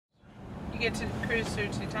get to cruise through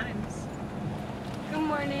 2 times. Good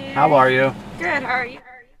morning. How are you? Good, how are you?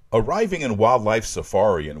 Arriving in Wildlife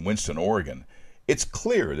Safari in Winston, Oregon, it's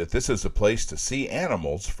clear that this is a place to see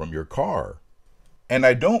animals from your car. And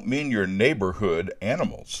I don't mean your neighborhood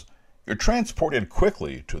animals. You're transported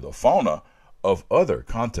quickly to the fauna of other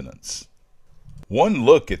continents. One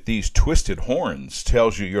look at these twisted horns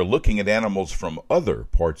tells you you're looking at animals from other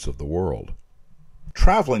parts of the world.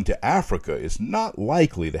 Traveling to Africa is not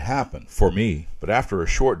likely to happen for me, but after a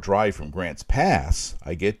short drive from Grants Pass,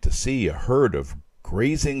 I get to see a herd of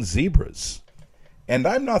grazing zebras. And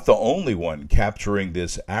I'm not the only one capturing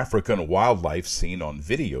this African wildlife scene on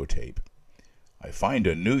videotape. I find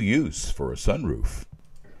a new use for a sunroof.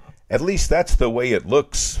 At least that's the way it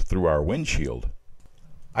looks through our windshield.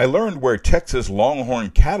 I learned where Texas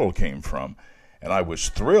longhorn cattle came from, and I was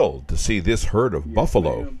thrilled to see this herd of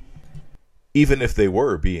buffalo, even if they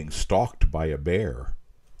were being stalked by a bear.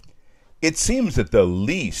 It seems that the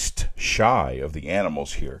least shy of the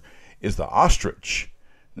animals here is the ostrich.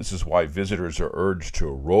 This is why visitors are urged to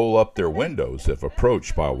roll up their windows if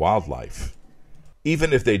approached by wildlife,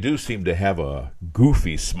 even if they do seem to have a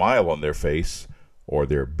goofy smile on their face, or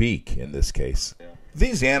their beak in this case.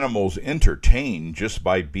 These animals entertain just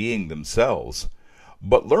by being themselves,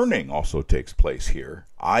 but learning also takes place here,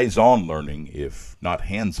 eyes-on learning if not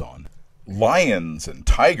hands-on. Lions and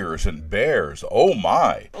tigers and bears, oh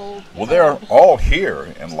my! Well, they are all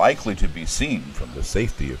here and likely to be seen from the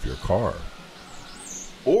safety of your car.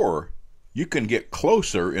 Or you can get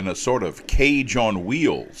closer in a sort of cage on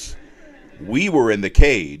wheels. We were in the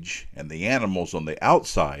cage, and the animals on the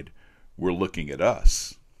outside were looking at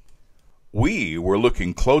us. We were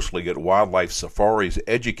looking closely at Wildlife Safari's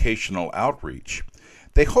educational outreach.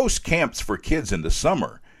 They host camps for kids in the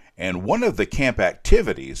summer, and one of the camp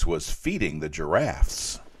activities was feeding the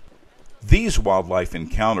giraffes. These wildlife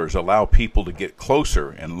encounters allow people to get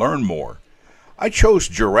closer and learn more. I chose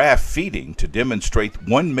giraffe feeding to demonstrate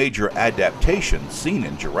one major adaptation seen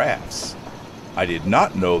in giraffes. I did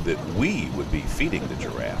not know that we would be feeding the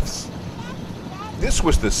giraffes. This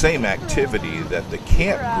was the same activity that the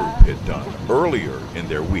camp group had done earlier in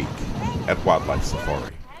their week at Wildlife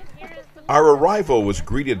Safari. Our arrival was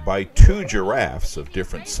greeted by 2 giraffes of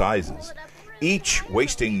different sizes, each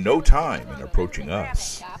wasting no time in approaching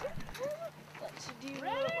us.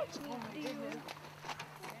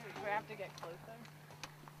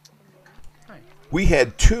 We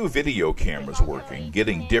had 2 video cameras working,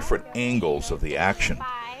 getting different angles of the action.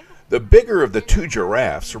 The bigger of the 2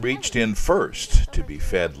 giraffes reached in first to be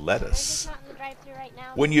fed lettuce.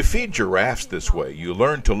 When you feed giraffes this way, you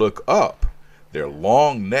learn to look up, their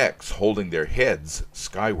long necks holding their heads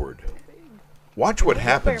skyward. Watch what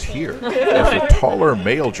happens here as the taller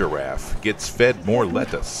male giraffe gets fed more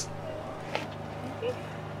lettuce.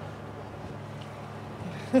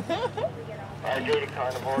 I do the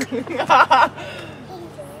carnivores.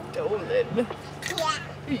 Stolen.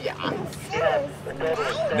 Yeah.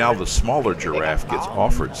 Now the smaller giraffe gets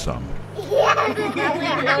offered some.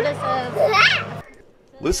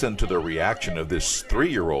 Listen to the reaction of this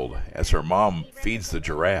 3-year-old as her mom feeds the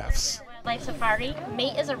giraffes. Wildlife Safari.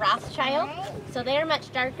 Mate is a Rothschild, so they are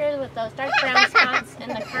much darker with those dark brown spots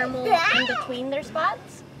and the caramel in between their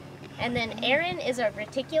spots. And then Erin is a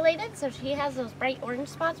reticulated, so she has those bright orange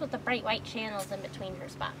spots with the bright white channels in between her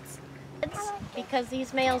spots. It's because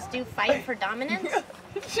these males do fight for dominance.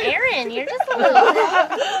 Erin, you're just a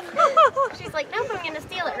little... She's like, nope, I'm going to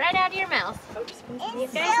steal it right out of your mouth.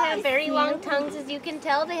 These guys have very long tongues, as you can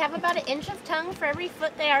tell. They have about 1 inch of tongue for every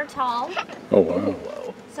foot they are tall. Oh,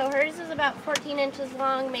 wow. So hers is about 14 inches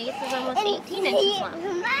long. Mate's is almost 18 inches long.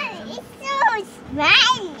 It's so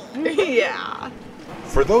smiley. Yeah.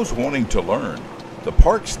 For those wanting to learn, the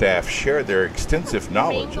park staff share their extensive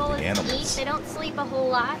knowledge of the They animals. don't sleep a whole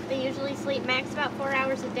lot. They usually sleep max about 4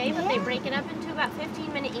 hours a day, but they break it up into about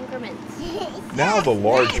 15-minute increments. Now the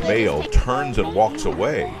large male turns and walks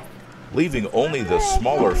away, leaving only the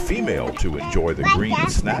smaller female to enjoy the green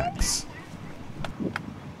snacks.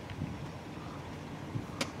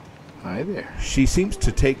 Hi there. She seems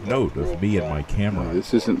to take note of me and my Oh, camera.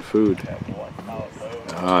 this isn't food.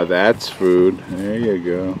 Ah, that's food. There you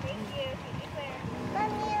go.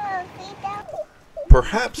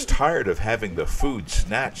 Perhaps tired of having the food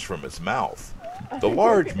snatched from his mouth, the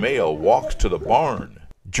large male walks to the barn.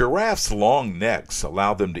 Giraffes' long necks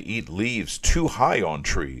allow them to eat leaves too high on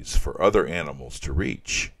trees for other animals to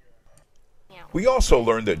reach. We also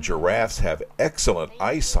learned that giraffes have excellent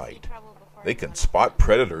eyesight. They can spot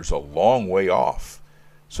predators a long way off,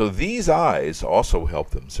 so these eyes also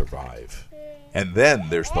help them survive. And then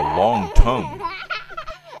there's the long tongue.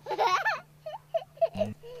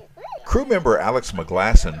 Crew member Alex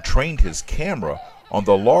McGlasson trained his camera on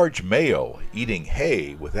the large male eating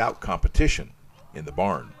hay without competition in the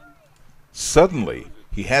barn. Suddenly,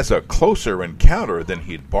 he has a closer encounter than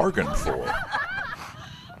he'd bargained for.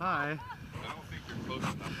 Hi. I don't think you're close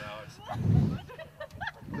enough, Alex.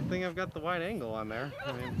 Good thing I've got the wide angle on there.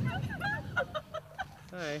 I mean,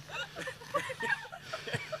 hi.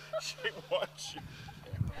 She wants you.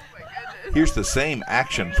 Here's the same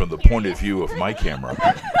action from the point of view of my camera.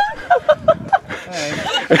 Hey.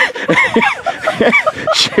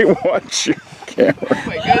 She wants your camera. Oh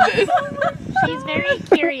my goodness. She's very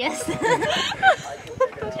curious.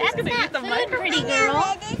 That's not food, pretty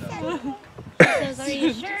girl. She says, are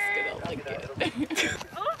you sure?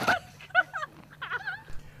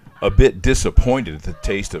 A bit disappointed at the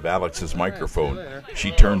taste of Alex's microphone,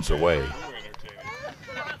 she turns away.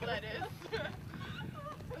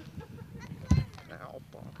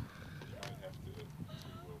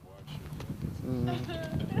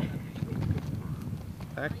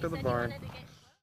 Back to the barn.